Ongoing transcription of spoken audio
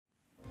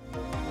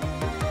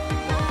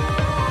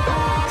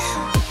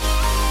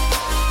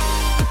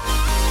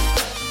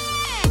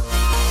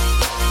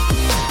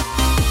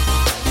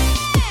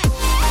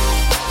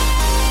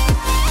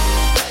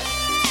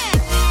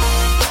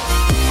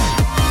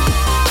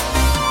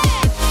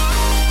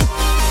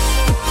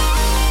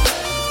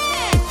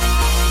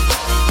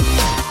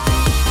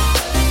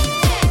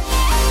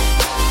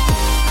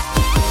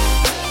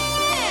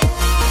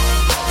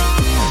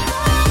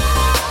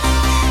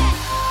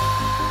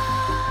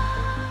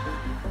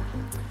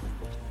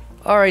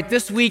All right,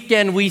 this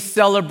weekend we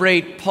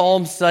celebrate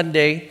Palm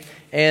Sunday,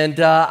 and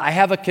I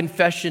have a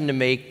confession to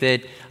make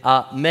that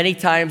many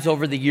times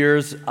over the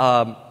years,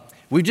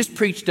 we just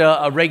preached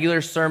a regular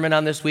sermon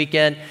on this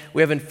weekend.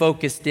 We haven't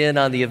focused in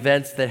on the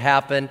events that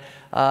happen.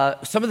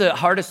 Some of the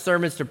hardest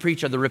sermons to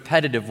preach are the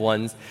repetitive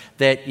ones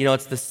that,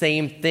 it's the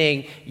same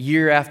thing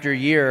year after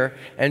year.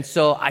 And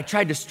so I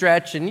tried to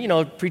stretch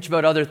and, preach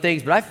about other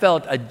things, but I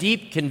felt a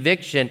deep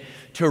conviction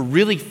to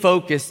really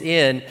focus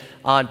in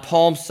on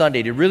Palm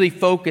Sunday, to really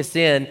focus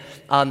in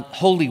on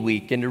Holy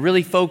Week, and to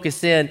really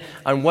focus in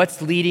on what's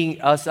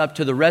leading us up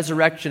to the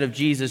resurrection of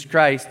Jesus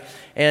Christ.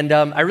 And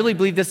I really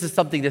believe this is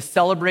something to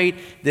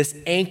celebrate. This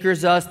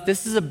anchors us.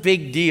 This is a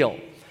big deal.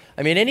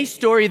 I mean, any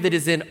story that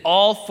is in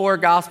all four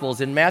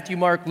Gospels, in Matthew,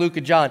 Mark, Luke,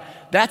 and John,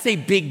 that's a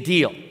big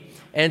deal.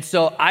 And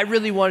so I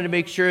really wanted to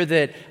make sure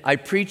that I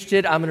preached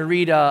it. I'm going to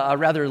read a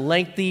rather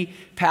lengthy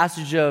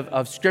passage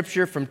of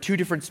Scripture from two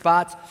different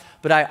spots.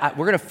 But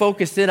we're going to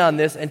focus in on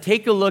this and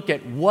take a look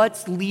at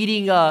what's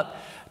leading up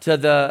to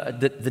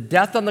the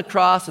death on the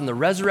cross and the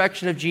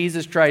resurrection of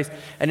Jesus Christ.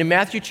 And in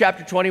Matthew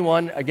chapter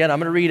 21, again, I'm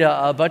going to read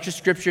a bunch of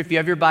Scripture. If you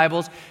have your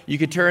Bibles, you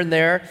can turn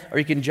there or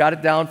you can jot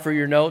it down for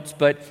your notes.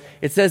 But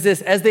it says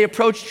this: as they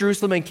approached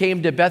Jerusalem and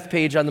came to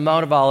Bethpage on the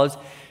Mount of Olives,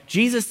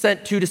 Jesus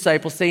sent two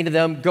disciples, saying to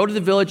them, "Go to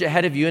the village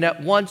ahead of you, and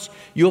at once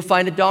you will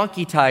find a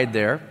donkey tied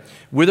there,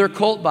 with her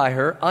colt by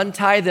her.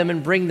 Untie them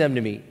and bring them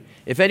to me.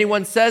 If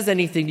anyone says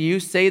anything to you,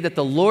 say that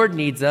the Lord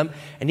needs them,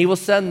 and he will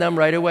send them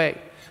right away."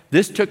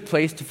 This took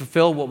place to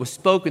fulfill what was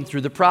spoken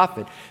through the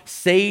prophet.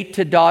 "Say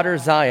to daughter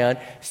Zion,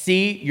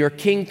 see, your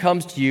king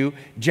comes to you,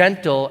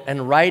 gentle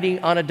and riding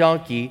on a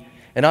donkey,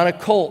 and on a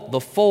colt, the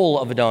foal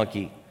of a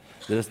donkey."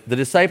 The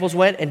disciples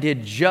went and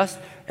did just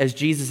as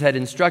Jesus had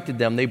instructed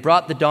them. They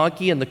brought the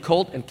donkey and the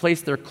colt and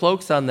placed their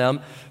cloaks on them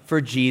for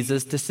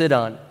Jesus to sit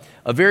on.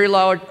 A very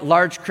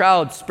large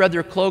crowd spread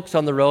their cloaks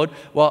on the road,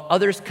 while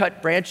others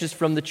cut branches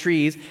from the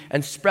trees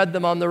and spread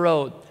them on the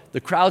road. The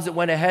crowds that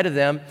went ahead of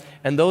them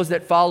and those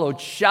that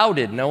followed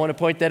shouted, and I want to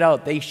point that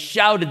out, they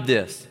shouted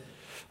this: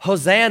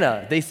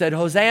 "Hosanna!" They said,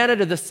 "Hosanna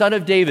to the Son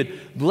of David.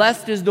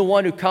 Blessed is the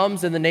one who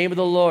comes in the name of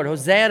the Lord.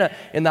 Hosanna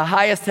in the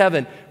highest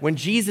heaven." When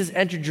Jesus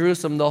entered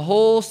Jerusalem, the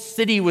whole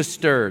city was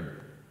stirred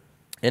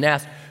and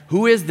asked,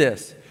 "Who is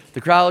this?"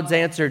 The crowds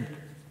answered,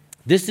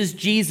 "This is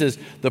Jesus,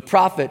 the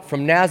prophet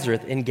from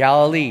Nazareth in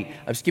Galilee."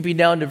 I'm skipping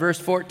down to verse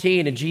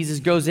 14, and Jesus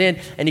goes in,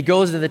 and he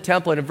goes into the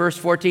temple, and in verse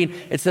 14,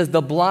 it says,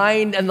 "The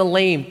blind and the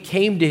lame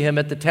came to him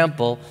at the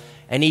temple,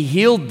 and he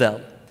healed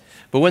them.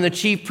 But when the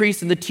chief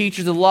priests and the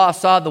teachers of the law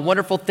saw the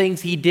wonderful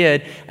things he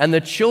did, and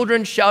the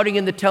children shouting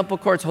in the temple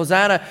courts,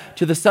 'Hosanna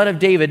to the Son of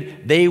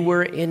David,' they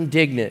were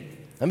indignant."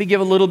 Let me give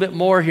a little bit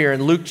more here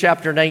in Luke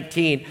chapter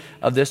 19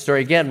 of this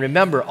story. Again,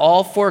 remember,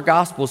 all four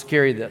Gospels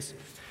carry this.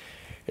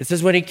 It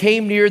says, when he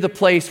came near the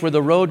place where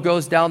the road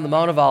goes down the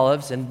Mount of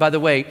Olives, and by the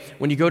way,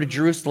 when you go to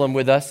Jerusalem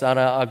with us on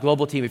a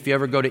global team, if you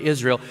ever go to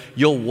Israel,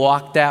 you'll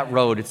walk that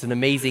road. It's an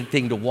amazing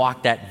thing to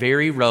walk that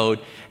very road,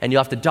 and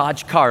you'll have to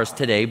dodge cars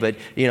today, but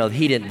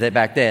he didn't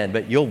back then,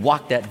 but you'll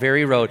walk that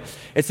very road.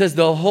 It says,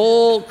 the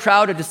whole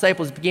crowd of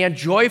disciples began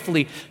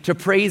joyfully to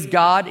praise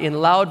God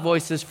in loud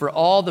voices for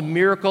all the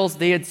miracles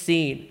they had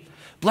seen.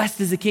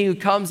 "Blessed is the King who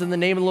comes in the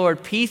name of the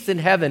Lord, peace in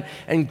heaven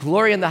and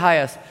glory in the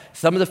highest."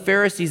 Some of the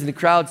Pharisees in the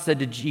crowd said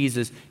to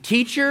Jesus,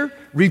 "Teacher,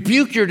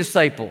 rebuke your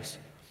disciples."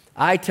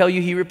 "I tell you,"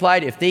 he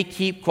replied, "if they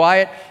keep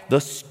quiet,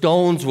 the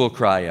stones will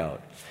cry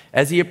out."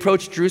 As he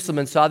approached Jerusalem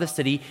and saw the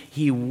city,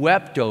 he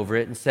wept over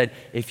it and said,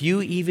 "If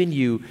you, even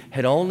you,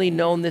 had only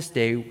known this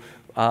day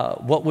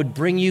what would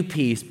bring you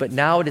peace, but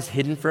now it is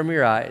hidden from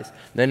your eyes."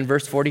 And then in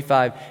verse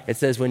 45, it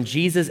says, when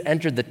Jesus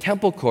entered the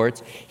temple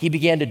courts, he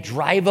began to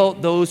drive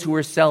out those who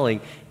were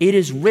selling. "It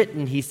is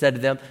written," he said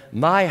to them,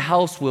 "my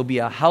house will be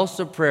a house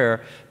of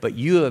prayer, but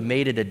you have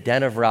made it a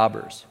den of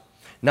robbers."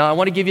 Now, I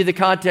want to give you the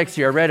context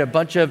here. I read a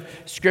bunch of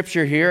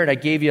scripture here, and I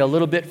gave you a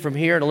little bit from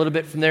here and a little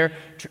bit from there,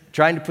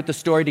 trying to put the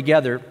story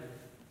together.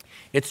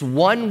 It's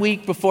 1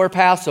 week before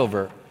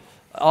Passover.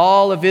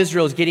 All of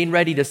Israel is getting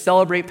ready to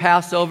celebrate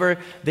Passover.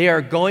 They are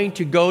going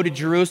to go to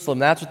Jerusalem.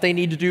 That's what they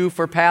need to do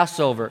for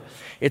Passover.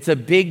 It's a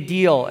big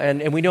deal.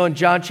 And we know in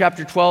John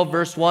chapter 12,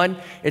 verse 1,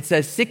 it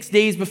says 6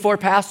 days before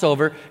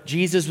Passover,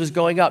 Jesus was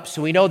going up.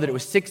 So we know that it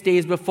was 6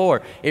 days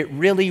before. It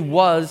really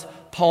was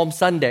Palm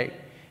Sunday.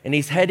 And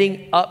he's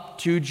heading up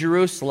to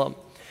Jerusalem.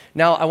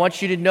 Now, I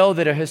want you to know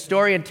that a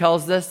historian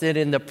tells us that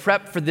in the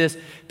prep for this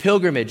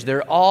pilgrimage,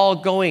 they're all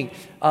going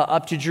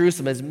up to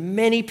Jerusalem. As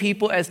many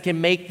people as can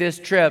make this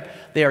trip,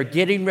 they are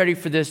getting ready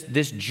for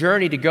this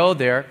journey to go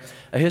there.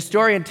 A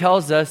historian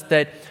tells us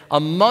that a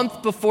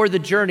month before the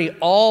journey,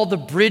 all the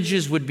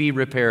bridges would be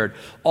repaired.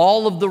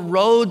 All of the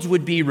roads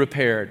would be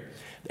repaired.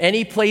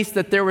 Any place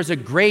that there was a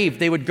grave,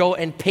 they would go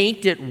and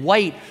paint it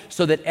white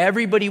so that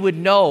everybody would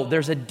know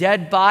there's a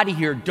dead body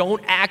here.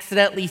 Don't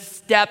accidentally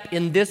step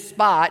in this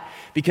spot,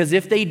 because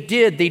if they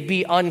did, they'd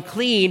be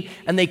unclean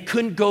and they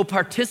couldn't go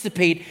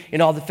participate in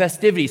all the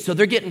festivities. So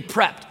they're getting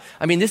prepped.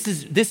 I mean, this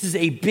is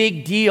a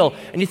big deal.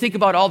 And you think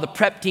about all the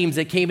prep teams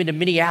that came into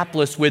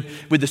Minneapolis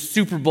with the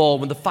Super Bowl,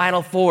 with the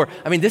Final Four.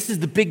 I mean, this is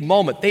the big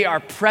moment. They are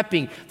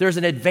prepping. There's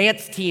an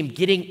advanced team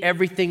getting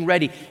everything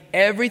ready.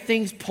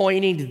 Everything's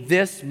pointing to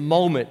this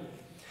moment.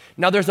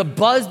 Now, there's a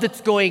buzz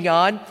that's going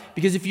on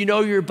because if you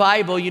know your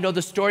Bible, you know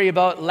the story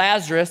about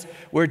Lazarus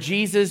where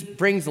Jesus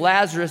brings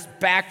Lazarus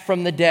back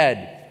from the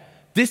dead.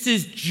 This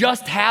has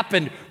just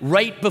happened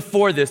right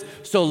before this.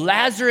 So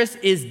Lazarus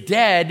is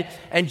dead,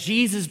 and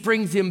Jesus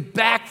brings him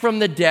back from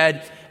the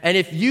dead. And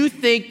if you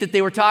think that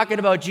they were talking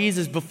about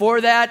Jesus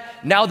before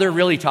that, now they're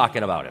really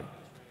talking about him.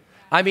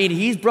 I mean,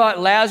 he's brought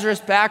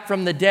Lazarus back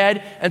from the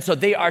dead, and so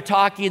they are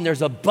talking.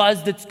 There's a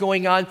buzz that's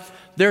going on.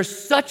 There's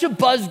such a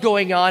buzz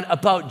going on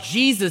about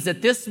Jesus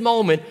at this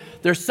moment.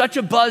 There's such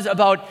a buzz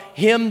about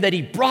him that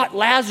he brought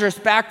Lazarus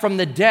back from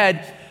the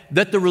dead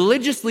that the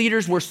religious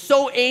leaders were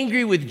so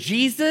angry with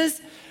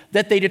Jesus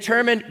that they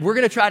determined we're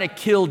going to try to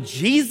kill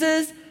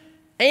Jesus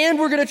and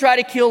we're going to try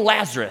to kill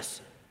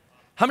Lazarus.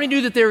 How many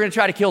knew that they were going to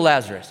try to kill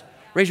Lazarus?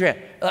 Raise your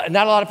hand.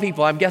 Not a lot of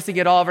people. I'm guessing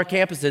at all of our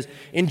campuses.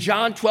 In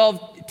John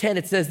 12:10,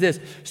 it says this,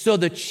 so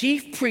the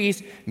chief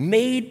priests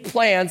made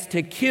plans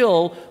to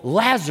kill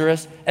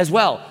Lazarus as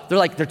well.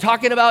 They're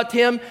talking about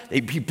him.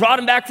 He brought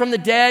him back from the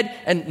dead.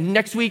 And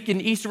next week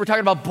in Easter, we're talking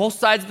about both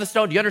sides of the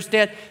stone. Do you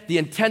understand the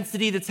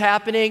intensity that's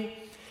happening?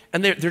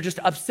 And they're just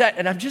upset.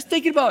 And I'm just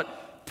thinking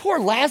about poor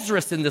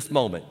Lazarus in this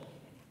moment.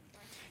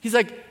 He's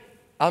like,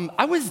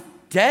 I was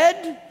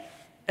dead,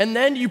 and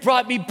then you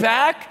brought me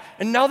back,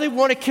 and now they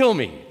want to kill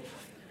me.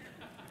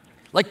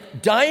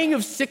 Like, dying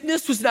of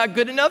sickness was not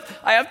good enough?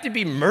 I have to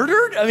be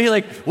murdered? I mean,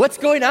 like, what's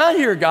going on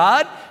here,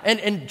 God?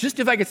 And just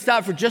if I could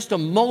stop for just a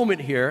moment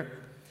here,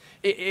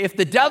 if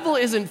the devil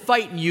isn't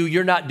fighting you,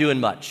 you're not doing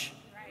much.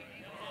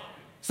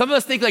 Some of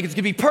us think like it's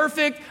going to be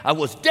perfect. I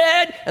was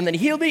dead, and then he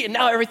healed me, and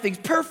now everything's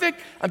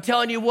perfect. I'm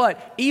telling you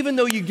what, even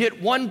though you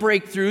get one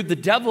breakthrough, the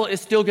devil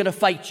is still going to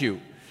fight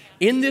you.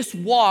 In this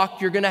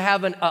walk, you're going to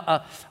have an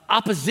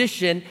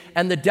opposition,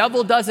 and the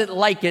devil doesn't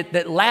like it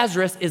that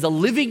Lazarus is a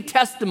living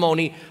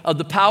testimony of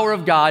the power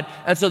of God.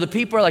 And so the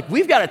people are like,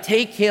 we've got to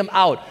take him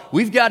out.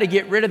 We've got to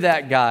get rid of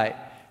that guy.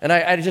 And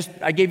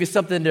I gave you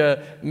something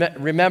to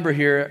remember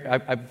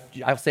here.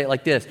 I'll say it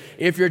like this.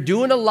 If you're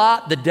doing a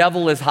lot, the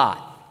devil is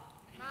hot.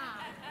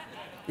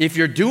 If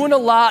you're doing a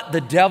lot,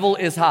 the devil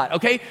is hot,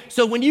 okay?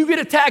 So when you get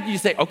attacked, you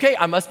say, okay,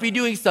 I must be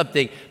doing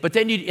something. But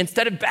then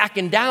instead of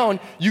backing down,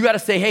 you got to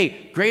say,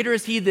 hey, greater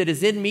is he that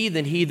is in me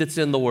than he that's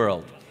in the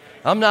world.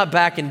 I'm not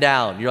backing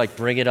down. You're like,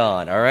 bring it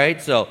on, all right?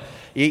 So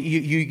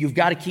you've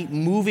got to keep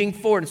moving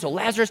forward. And so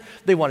Lazarus,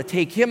 they want to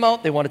take him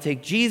out. They want to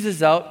take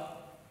Jesus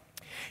out.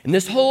 And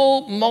this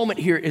whole moment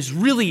here is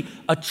really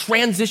a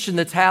transition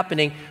that's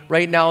happening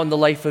right now in the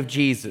life of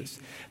Jesus.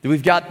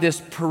 We've got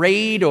this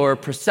parade or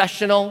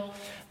processional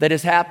that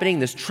is happening,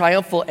 this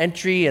triumphal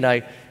entry, and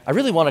I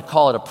really want to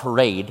call it a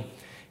parade.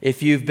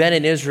 If you've been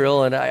in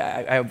Israel, and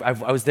I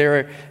was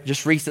there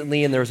just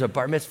recently, and there was a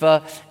bar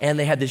mitzvah, and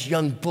they had this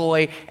young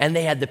boy, and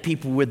they had the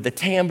people with the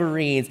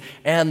tambourines,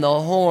 and the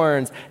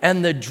horns,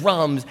 and the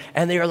drums,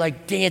 and they were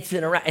like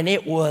dancing around, and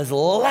it was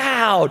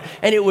loud,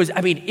 and it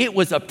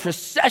was a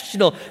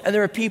processional, and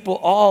there were people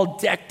all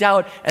decked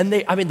out, and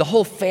the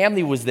whole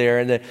family was there,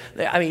 and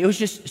it was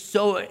just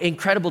so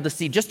incredible to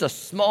see just a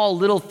small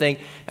little thing,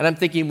 and I'm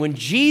thinking, when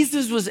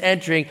Jesus was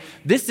entering,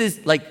 this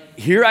is like,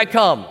 here I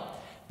come.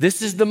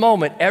 This is the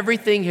moment.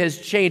 Everything has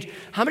changed.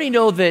 How many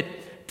know that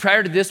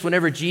prior to this,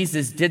 whenever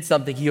Jesus did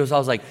something, he was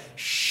always like,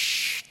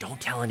 shh,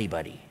 don't tell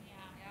anybody.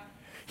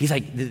 He's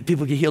like, the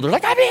people get healed. They're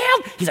like, I'm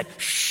healed. He's like,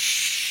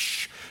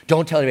 shh,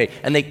 don't tell anybody.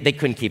 And they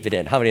couldn't keep it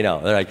in. How many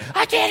know? They're like,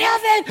 I can't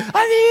help it.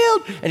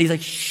 I'm healed. And he's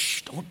like,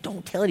 shh,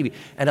 don't tell anybody.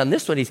 And on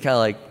this one, he's kind of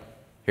like,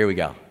 here we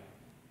go.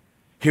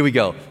 Here we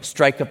go.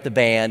 Strike up the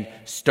band.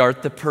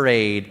 Start the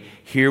parade.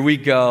 Here we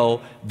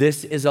go.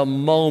 This is a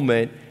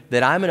moment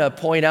that I'm going to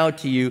point out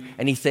to you.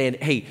 And he's saying,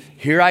 hey,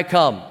 here I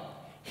come.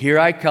 Here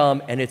I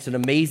come. And it's an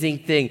amazing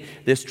thing,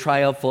 this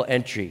triumphal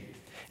entry.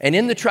 And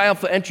in the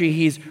triumphal entry,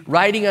 he's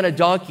riding on a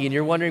donkey. And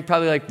you're wondering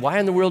probably like, why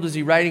in the world is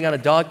he riding on a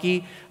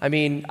donkey? I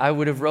mean, I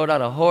would have rode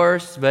on a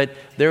horse, but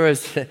there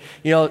was,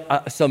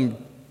 some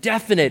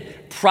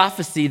definite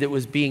prophecy that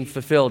was being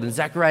fulfilled. In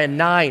Zechariah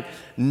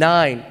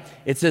 9,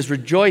 it says,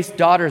 rejoice,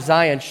 daughter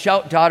Zion,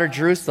 shout, daughter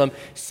Jerusalem.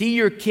 See,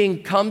 your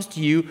king comes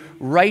to you,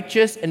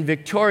 righteous and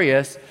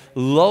victorious,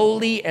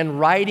 lowly and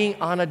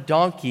riding on a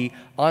donkey,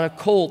 on a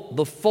colt,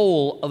 the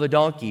foal of a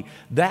donkey.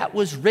 That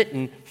was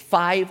written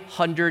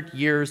 500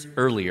 years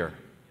earlier.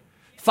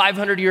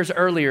 500 years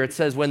earlier, it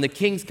says when the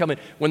king's coming,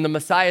 when the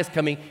Messiah is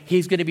coming,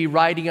 he's going to be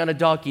riding on a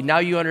donkey. Now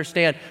you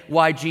understand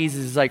why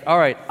Jesus is like, all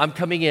right, I'm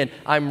coming in.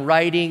 I'm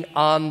riding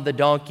on the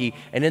donkey.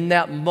 And in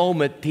that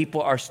moment,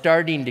 people are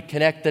starting to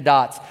connect the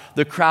dots.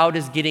 The crowd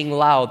is getting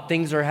loud.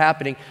 Things are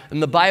happening.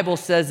 And the Bible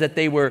says that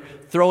they were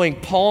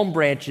throwing palm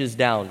branches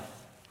down.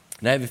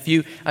 And I have a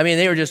few,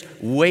 they were just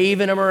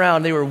waving them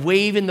around. They were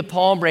waving the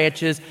palm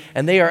branches,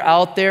 and they are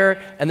out there,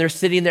 and they're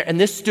sitting there. And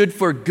this stood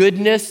for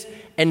goodness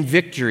and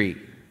victory.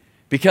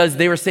 because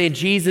they were saying,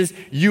 Jesus,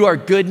 you are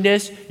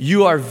goodness,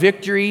 you are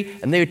victory.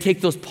 And they would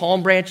take those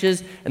palm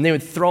branches and they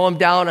would throw them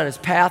down on his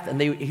path and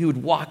he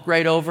would walk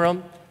right over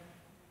them.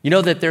 You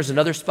know that there's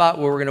another spot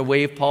where we're going to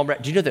wave palm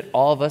branch. Do you know that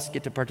all of us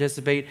get to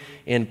participate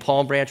in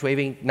palm branch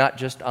waving, not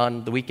just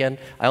on the weekend?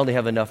 I only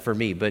have enough for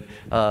me, but,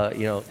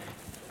 all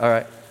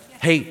right.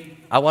 Hey,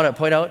 I want to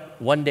point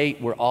out, one day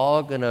we're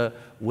all going to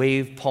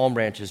wave palm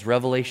branches.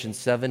 Revelation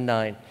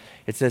 7:9.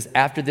 It says,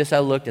 after this I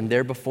looked, and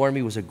there before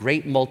me was a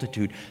great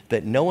multitude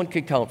that no one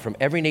could count, from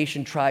every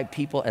nation, tribe,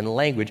 people, and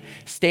language,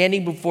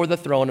 standing before the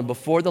throne and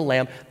before the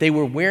Lamb. They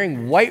were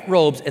wearing white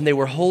robes, and they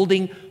were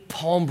holding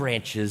palm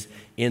branches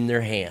in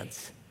their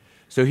hands.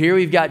 So here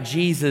we've got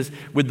Jesus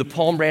with the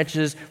palm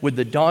branches, with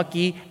the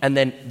donkey, and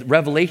then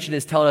Revelation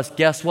is telling us,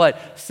 guess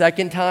what?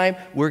 Second time,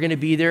 we're going to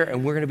be there,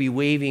 and we're going to be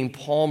waving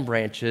palm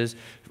branches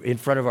in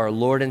front of our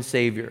Lord and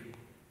Savior.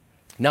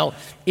 Now,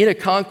 in a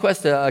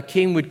conquest, a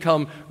king would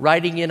come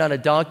riding in on a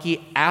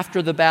donkey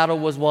after the battle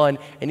was won,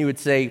 and he would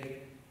say,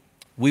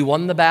 we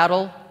won the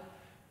battle,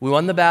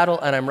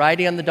 and I'm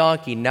riding on the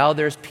donkey. Now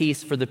there's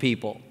peace for the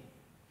people.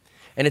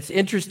 And it's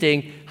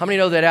interesting, how many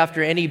know that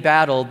after any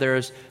battle,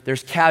 there's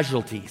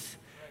casualties?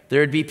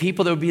 There'd be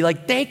people that would be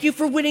like, thank you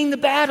for winning the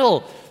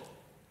battle,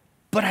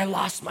 but I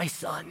lost my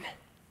son.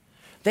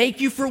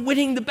 Thank you for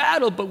winning the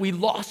battle, but we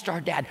lost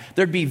our dad.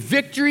 There'd be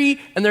victory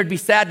and there'd be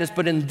sadness.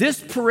 But in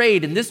this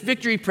parade, in this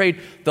victory parade,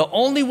 the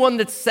only one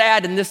that's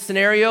sad in this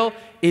scenario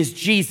is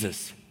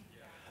Jesus.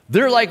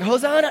 They're like,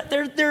 Hosanna.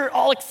 They're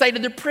all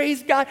excited. They're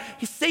praise God.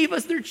 He saved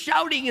us. They're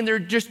shouting and they're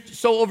just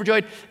so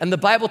overjoyed. And the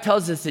Bible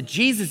tells us that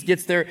Jesus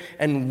gets there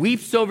and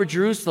weeps over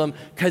Jerusalem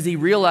because he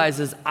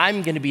realizes,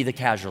 I'm going to be the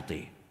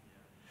casualty.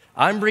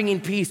 I'm bringing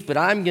peace, but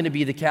I'm going to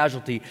be the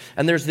casualty.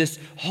 And there's this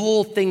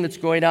whole thing that's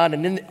going on.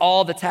 And then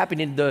all that's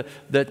happening,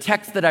 the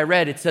text that I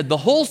read, it said the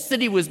whole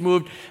city was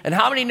moved. And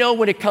how many know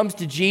when it comes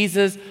to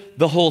Jesus,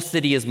 the whole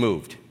city is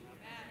moved?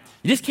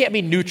 You just can't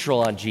be neutral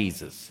on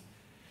Jesus.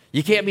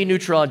 You can't be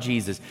neutral on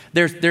Jesus.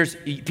 There's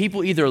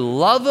people either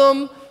love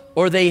him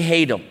or they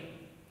hate him.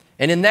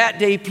 And in that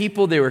day,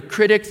 people, they were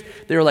critics.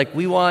 They were like,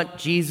 we want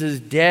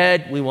Jesus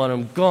dead. We want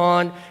him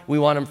gone. We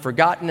want him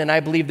forgotten. And I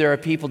believe there are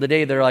people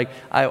today that are like,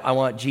 I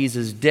want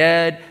Jesus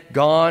dead,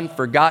 gone,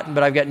 forgotten.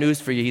 But I've got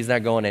news for you. He's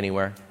not going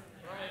anywhere.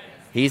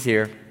 He's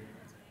here.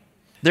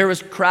 There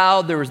was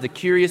crowd. There was the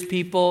curious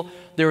people.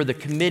 There were the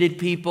committed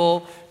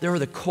people. There were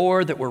the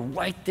core that were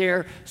right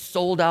there,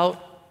 sold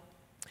out.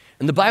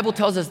 And the Bible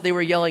tells us they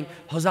were yelling,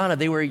 Hosanna.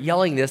 They were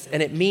yelling this,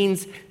 and it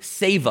means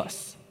save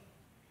us.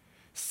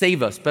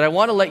 Save us. But I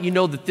want to let you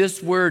know that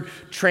this word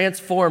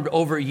transformed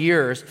over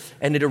years,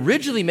 and it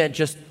originally meant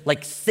just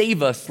like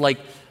save us, like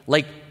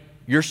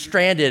you're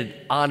stranded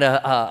on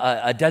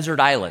a desert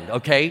island,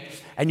 okay?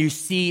 And you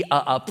see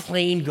a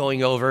plane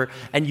going over,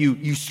 and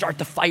you start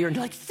the fire, and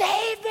you're like,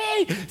 save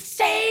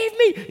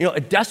me,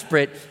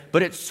 desperate.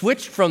 But it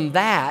switched from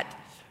that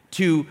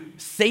to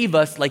save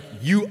us like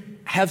you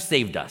have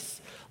saved us.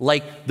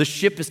 Like the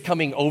ship is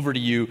coming over to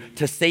you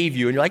to save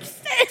you, and you're like,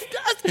 saved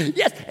us,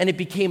 yes. And it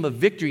became a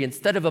victory.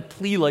 Instead of a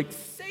plea like,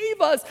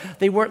 save us,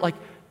 they weren't like,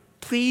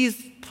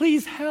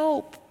 please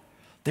help.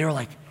 They were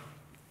like,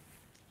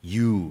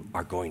 you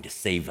are going to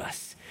save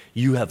us.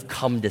 You have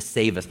come to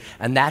save us.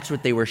 And that's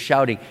what they were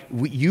shouting.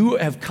 You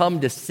have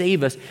come to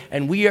save us,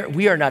 and we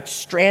are not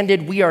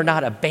stranded. We are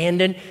not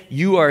abandoned.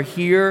 You are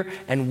here,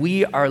 and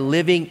we are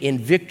living in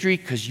victory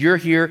because you're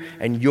here,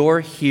 and you're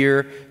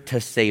here to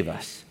save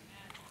us.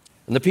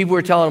 And the people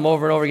were telling him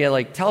over and over again,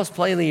 like, tell us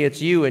plainly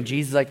it's you. And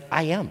Jesus is like,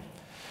 I am.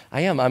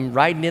 I'm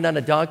riding in on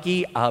a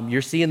donkey.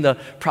 You're seeing the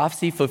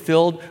prophecy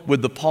fulfilled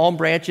with the palm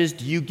branches.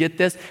 Do you get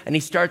this? And he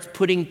starts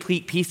putting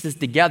pieces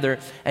together.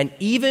 And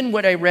even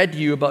what I read to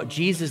you about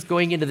Jesus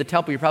going into the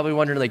temple, you're probably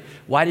wondering, like,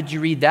 why did you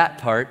read that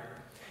part?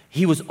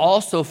 He was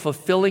also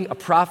fulfilling a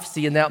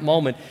prophecy in that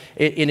moment.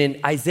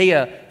 In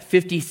Isaiah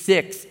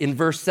 56, in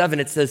verse 7,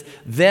 it says,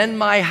 then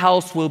my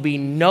house will be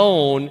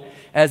known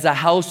as a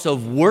house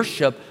of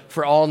worship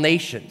for all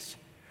nations.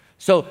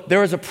 So there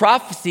was a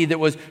prophecy that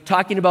was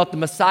talking about the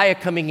Messiah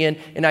coming in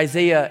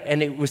Isaiah,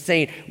 and it was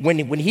saying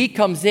when he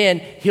comes in,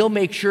 he'll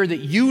make sure that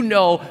you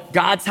know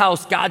God's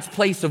house, God's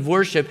place of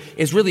worship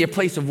is really a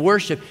place of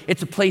worship.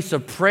 It's a place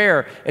of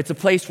prayer. It's a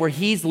place where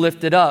he's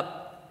lifted up.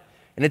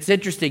 And it's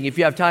interesting, if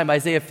you have time,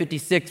 Isaiah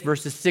 56,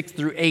 verses 6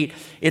 through 8,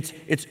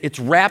 it's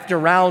wrapped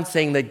around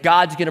saying that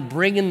God's going to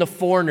bring in the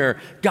foreigner.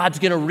 God's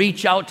going to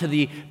reach out to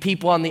the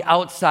people on the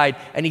outside.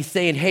 And he's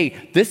saying,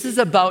 hey, this is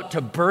about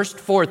to burst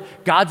forth.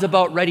 God's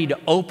about ready to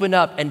open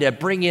up and to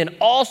bring in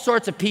all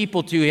sorts of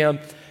people to him.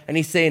 And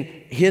he's saying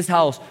his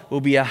house will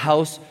be a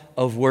house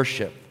of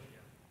worship.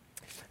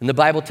 And the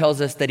Bible tells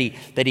us that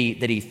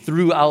he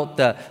threw out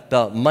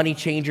the money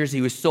changers.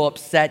 He was so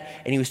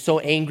upset and he was so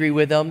angry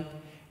with them.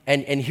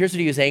 And here's what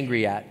he was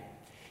angry at.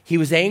 He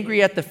was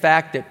angry at the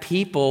fact that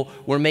people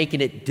were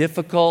making it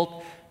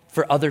difficult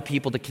for other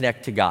people to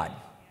connect to God.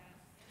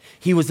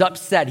 He was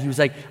upset. He was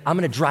like, I'm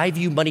going to drive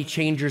you money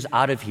changers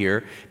out of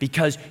here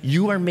because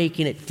you are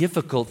making it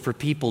difficult for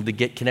people to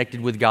get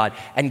connected with God.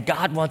 And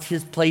God wants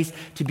his place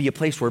to be a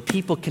place where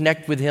people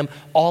connect with him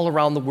all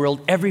around the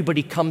world.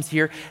 Everybody comes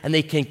here and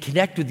they can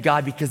connect with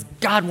God because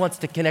God wants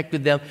to connect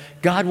with them.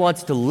 God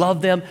wants to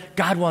love them.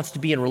 God wants to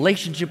be in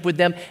relationship with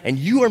them. And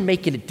you are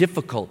making it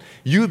difficult.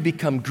 You have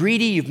become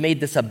greedy. You've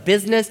made this a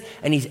business.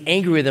 And he's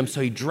angry with them. So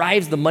he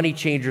drives the money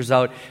changers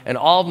out. And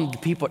all of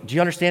them, people, do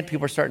you understand?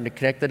 People are starting to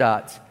connect the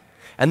dots.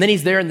 And then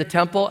he's there in the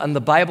temple, and the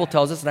Bible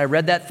tells us, and I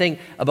read that thing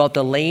about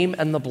the lame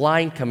and the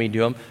blind coming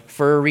to him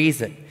for a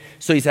reason.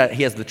 So he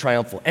has the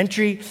triumphal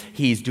entry.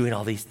 He's doing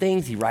all these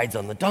things. He rides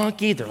on the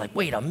donkey. They're like,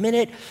 wait a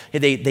minute.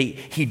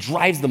 He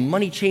drives the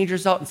money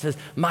changers out and says,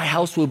 my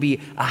house will be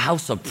a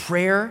house of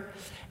prayer.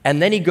 And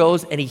then he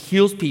goes and he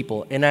heals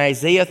people. In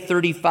Isaiah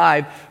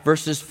 35,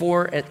 verses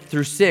 4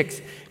 through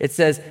 6, it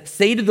says,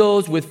 say to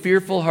those with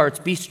fearful hearts,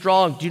 be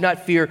strong, do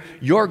not fear.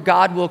 Your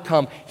God will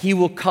come. He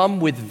will come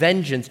with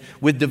vengeance,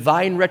 with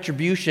divine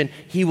retribution.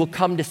 He will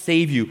come to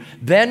save you.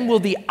 Then will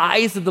the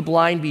eyes of the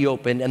blind be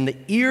opened and the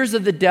ears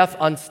of the deaf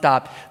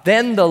unstopped.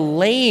 Then the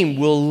lame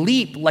will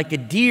leap like a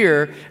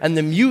deer and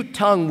the mute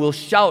tongue will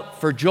shout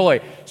for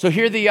joy. So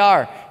here they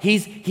are.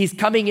 He's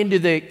coming into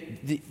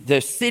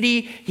the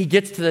city. He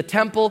gets to the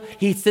temple.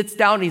 He sits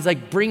down and he's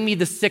like, bring me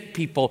the sick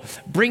people,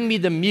 bring me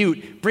the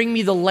mute, bring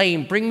me the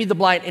lame, bring me the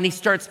blind. And he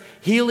starts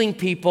healing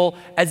people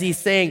as he's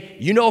saying,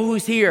 you know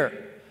who's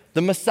here?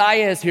 The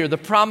Messiah is here. The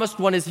promised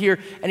one is here.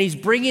 And he's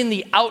bringing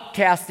the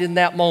outcast in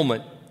that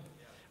moment.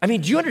 I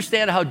mean, do you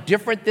understand how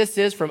different this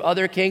is from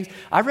other kings?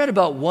 I read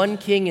about one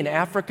king in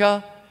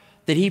Africa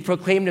that he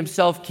proclaimed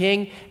himself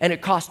king, and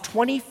it cost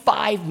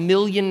 $25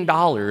 million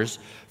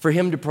for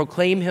him to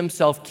proclaim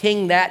himself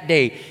king that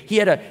day. He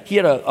had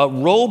a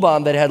robe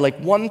on that had like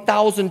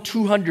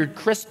 1,200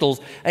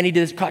 crystals, and he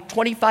did this, cost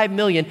 $25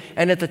 million.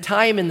 And at the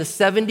time in the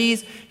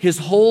 70s, his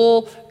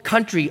whole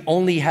country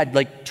only had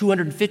like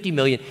 250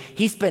 million.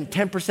 He spent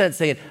 10%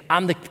 saying,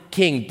 I'm the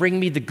king, bring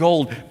me the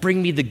gold,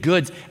 bring me the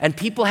goods. And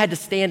people had to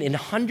stand in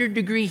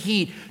 100-degree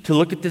heat to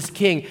look at this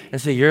king and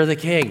say, you're the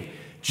king.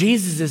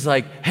 Jesus is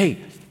like,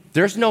 hey,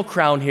 there's no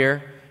crown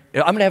here.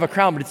 I'm going to have a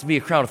crown, but it's going to be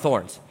a crown of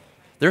thorns.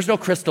 There's no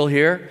crystal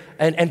here.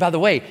 And by the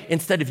way,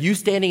 instead of you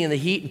standing in the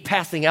heat and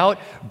passing out,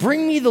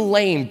 bring me the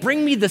lame,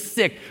 bring me the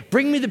sick,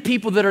 bring me the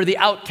people that are the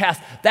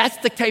outcast. That's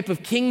the type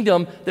of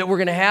kingdom that we're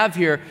going to have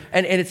here.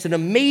 And it's an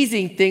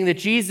amazing thing that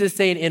Jesus is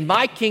saying, in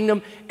my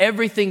kingdom,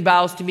 everything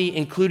bows to me,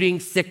 including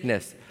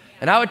sickness.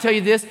 And I would tell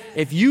you this,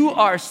 if you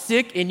are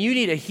sick and you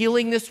need a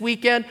healing this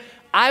weekend,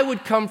 I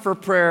would come for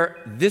prayer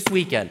this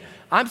weekend.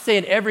 I'm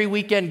saying every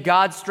weekend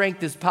God's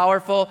strength is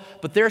powerful,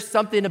 but there's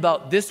something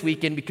about this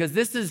weekend because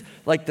this is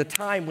like the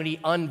time when he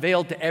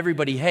unveiled to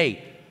everybody,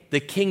 hey, the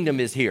kingdom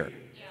is here.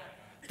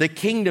 The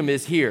kingdom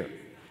is here.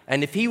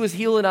 And if he was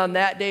healing on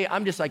that day,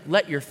 I'm just like,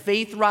 let your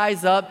faith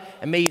rise up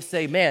and may you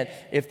say, man,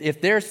 if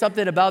there's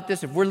something about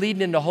this, if we're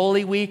leading into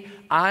Holy Week,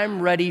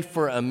 I'm ready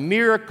for a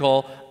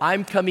miracle.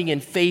 I'm coming in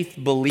faith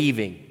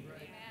believing.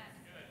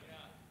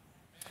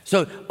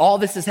 So all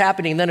this is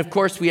happening. And then, of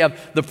course, we have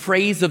the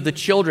praise of the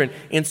children.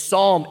 In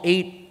Psalm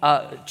 8,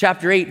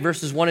 chapter 8,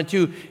 verses 1 and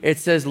 2, it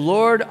says,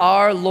 Lord,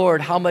 our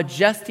Lord, how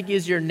majestic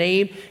is your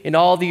name in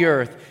all the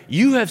earth.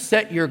 You have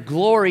set your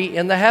glory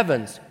in the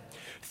heavens.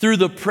 Through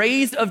the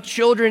praise of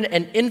children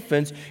and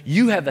infants,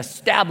 you have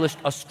established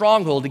a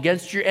stronghold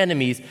against your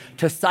enemies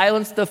to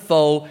silence the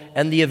foe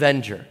and the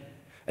avenger.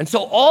 And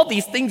so all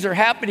these things are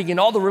happening, and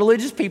all the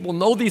religious people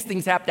know these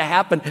things have to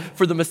happen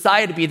for the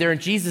Messiah to be there.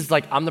 And Jesus is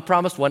like, I'm the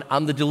promised one.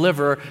 I'm the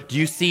deliverer. Do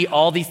you see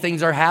all these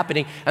things are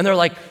happening? And they're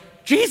like,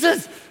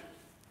 Jesus,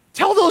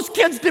 tell those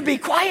kids to be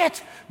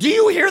quiet. Do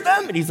you hear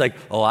them? And he's like,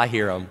 oh, I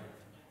hear them.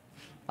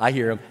 I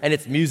hear them. And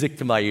it's music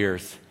to my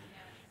ears.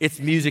 It's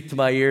music to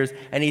my ears.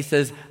 And he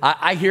says,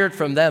 I hear it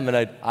from them,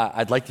 and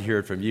I'd like to hear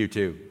it from you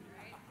too.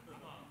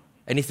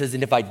 And he says,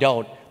 and if I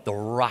don't, the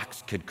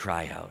rocks could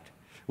cry out.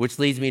 Which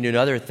leads me to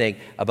another thing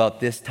about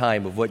this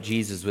time of what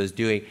Jesus was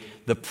doing,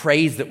 the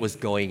praise that was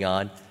going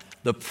on,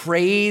 the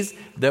praise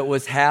that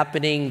was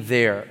happening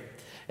there.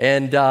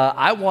 And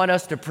I want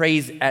us to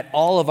praise at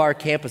all of our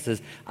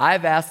campuses.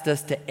 I've asked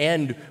us to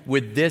end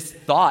with this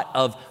thought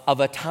of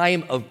a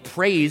time of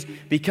praise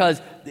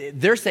because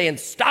they're saying,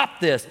 stop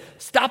this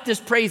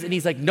praise. And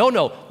he's like,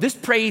 no, this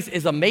praise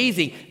is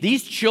amazing.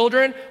 These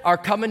children are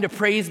coming to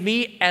praise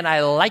me, and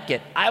I like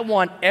it. I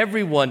want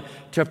everyone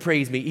to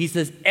praise me. He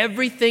says,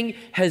 everything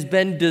has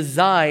been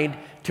designed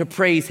to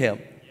praise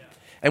him.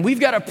 And we've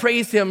got to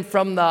praise him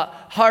from the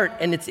heart.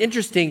 And it's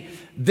interesting.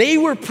 They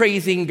were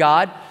praising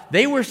God.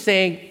 They were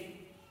saying,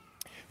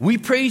 we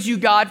praise you,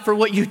 God, for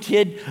what you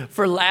did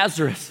for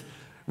Lazarus.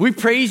 We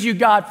praise you,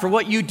 God, for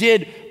what you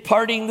did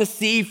parting the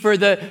sea for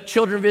the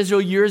children of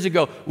Israel years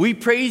ago. We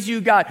praise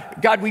you, God.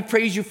 God, we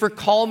praise you for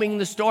calming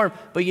the storm.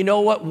 But you know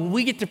what? When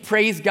we get to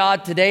praise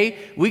God today,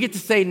 we get to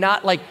say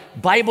not like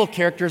Bible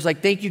characters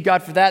like, thank you,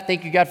 God, for that.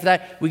 Thank you, God, for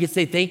that. We can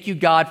say, thank you,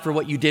 God, for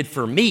what you did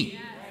for me.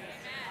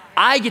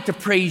 I get to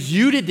praise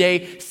you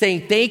today,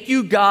 saying, thank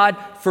you, God,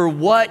 for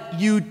what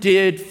you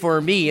did for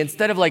me.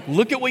 Instead of like,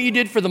 look at what you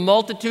did for the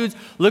multitudes,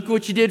 look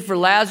what you did for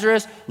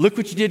Lazarus, look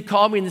what you did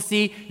calming in the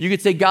sea. You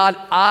could say, God,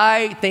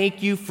 I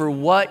thank you for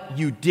what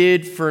you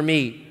did for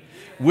me.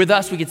 With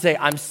us, we could say,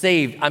 I'm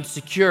saved, I'm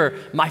secure,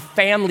 my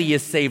family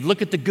is saved.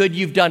 Look at the good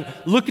you've done.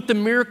 Look at the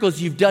miracles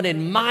you've done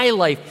in my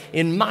life,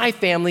 in my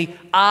family.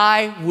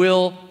 I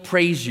will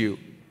praise you.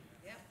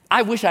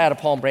 I wish I had a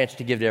palm branch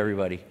to give to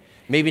everybody.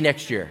 Maybe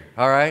next year,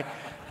 all right?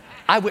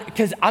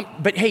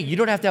 But hey, you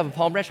don't have to have a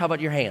palm branch. How about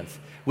your hands?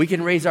 We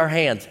can raise our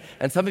hands.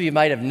 And some of you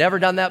might have never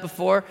done that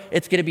before.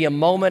 It's going to be a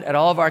moment at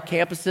all of our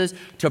campuses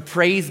to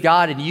praise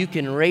God, and you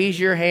can raise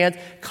your hands,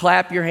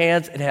 clap your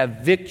hands, and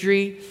have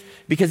victory.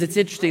 Because it's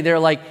interesting, they're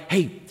like,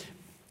 hey,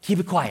 keep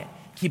it quiet.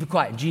 Keep it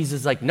quiet. And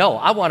Jesus is like, no,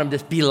 I want him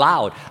to be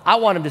loud. I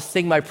want him to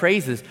sing my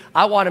praises.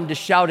 I want him to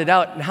shout it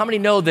out. And how many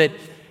know that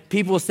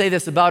people will say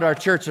this about our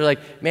church? They're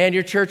like, man,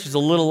 your church is a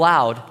little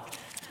loud.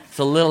 It's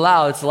a little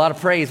loud. It's a lot of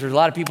praise. There's a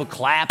lot of people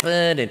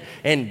clapping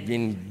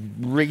and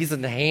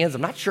raising the hands.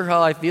 I'm not sure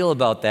how I feel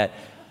about that.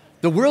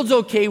 The world's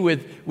okay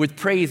with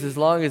praise as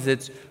long as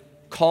it's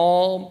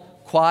calm,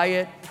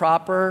 quiet,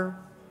 proper,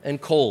 and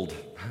cold.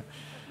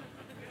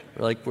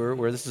 Like,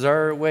 where this is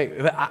our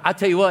way. I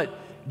tell you what,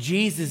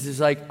 Jesus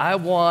is like, I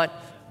want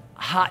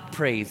hot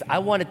praise. I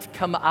want it to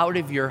come out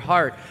of your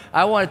heart.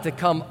 I want it to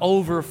come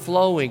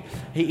overflowing.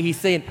 He's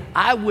saying,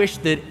 I wish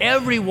that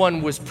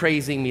everyone was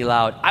praising me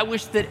loud. I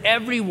wish that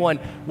everyone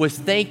was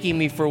thanking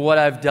me for what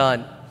I've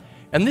done.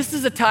 And this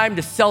is a time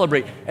to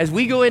celebrate. As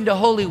we go into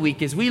Holy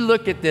Week, as we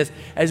look at this,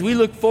 as we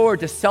look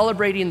forward to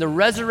celebrating the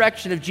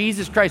resurrection of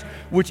Jesus Christ,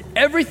 which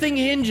everything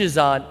hinges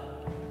on,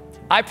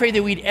 I pray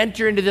that we'd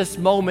enter into this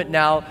moment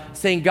now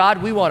saying,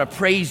 God, we want to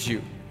praise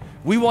you.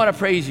 We want to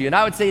praise you. And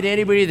I would say to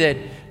anybody that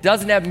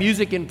doesn't have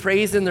music and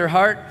praise in their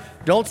heart,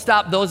 don't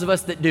stop those of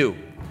us that do.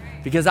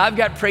 Because I've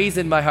got praise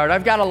in my heart.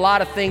 I've got a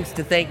lot of things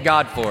to thank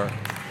God for.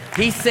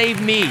 He saved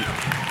me.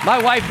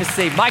 My wife is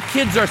saved. My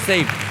kids are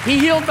saved. He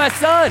healed my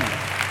son.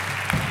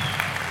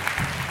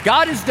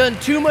 God has done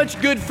too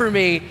much good for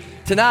me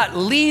to not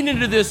lean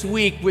into this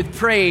week with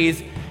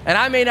praise. And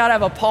I may not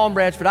have a palm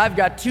branch, but I've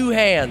got two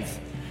hands.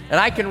 And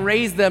I can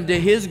raise them to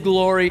his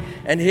glory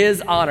and his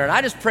honor. And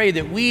I just pray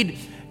that we'd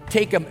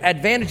take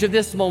advantage of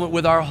this moment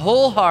with our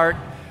whole heart,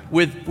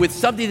 with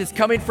something that's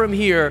coming from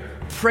here,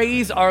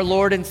 praise our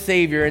Lord and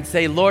Savior and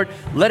say, Lord,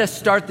 let us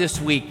start this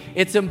week.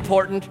 It's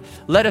important.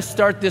 Let us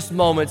start this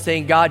moment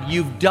saying, God,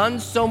 you've done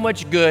so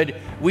much good.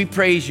 We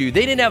praise you.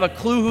 They didn't have a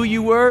clue who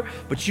you were,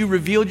 but you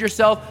revealed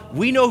yourself.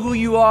 We know who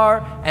you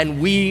are,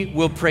 and we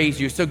will praise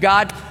you. So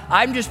God,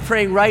 I'm just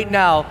praying right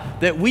now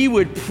that we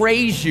would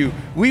praise you.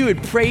 We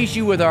would praise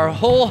you with our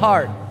whole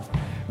heart.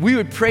 We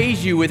would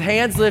praise you with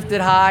hands lifted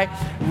high,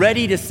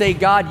 ready to say,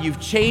 God, you've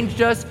changed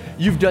us.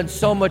 You've done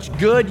so much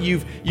good.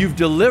 You've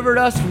delivered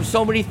us from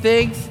so many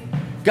things.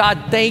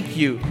 God, thank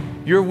you.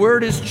 Your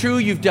word is true.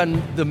 You've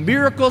done the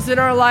miracles in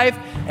our life,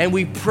 and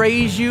we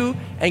praise you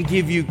and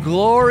give you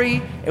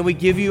glory, and we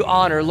give you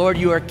honor. Lord,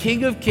 you are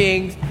King of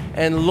kings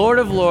and Lord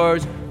of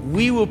lords.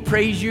 We will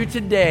praise you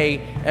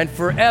today and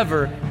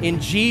forever. In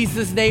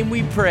Jesus' name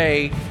we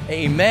pray.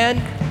 Amen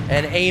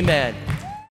and amen.